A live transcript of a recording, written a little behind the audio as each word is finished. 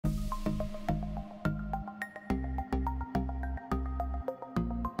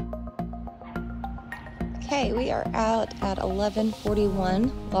Okay, we are out at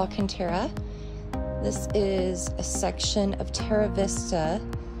 1141 La Conterra. This is a section of Terra Vista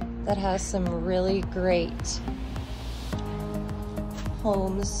that has some really great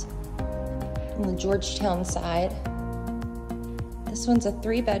homes on the Georgetown side. This one's a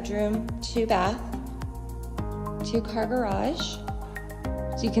 3-bedroom, 2-bath, 2-car garage.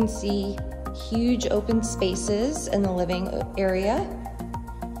 So you can see huge open spaces in the living area.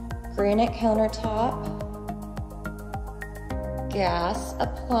 Granite countertop, gas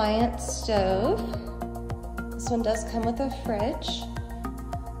appliance stove. This one does come with a fridge.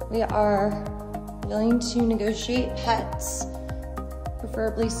 We are willing to negotiate pets,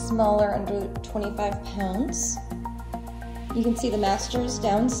 preferably smaller, under 25 pounds. You can see the master's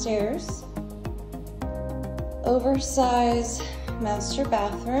downstairs. Oversized master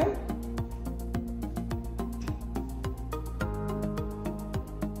bathroom.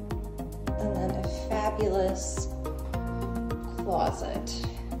 And then a fabulous closet.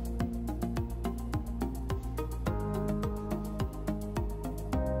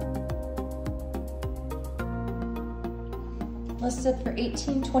 Listed for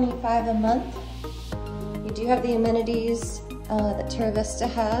 $18.25 a month. We do have the amenities that Terra Vista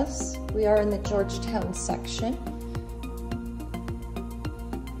has. We are in the Georgetown section.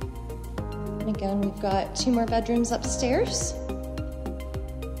 And again, we've got 2 more bedrooms upstairs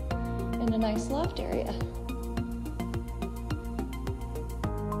and a nice loft area.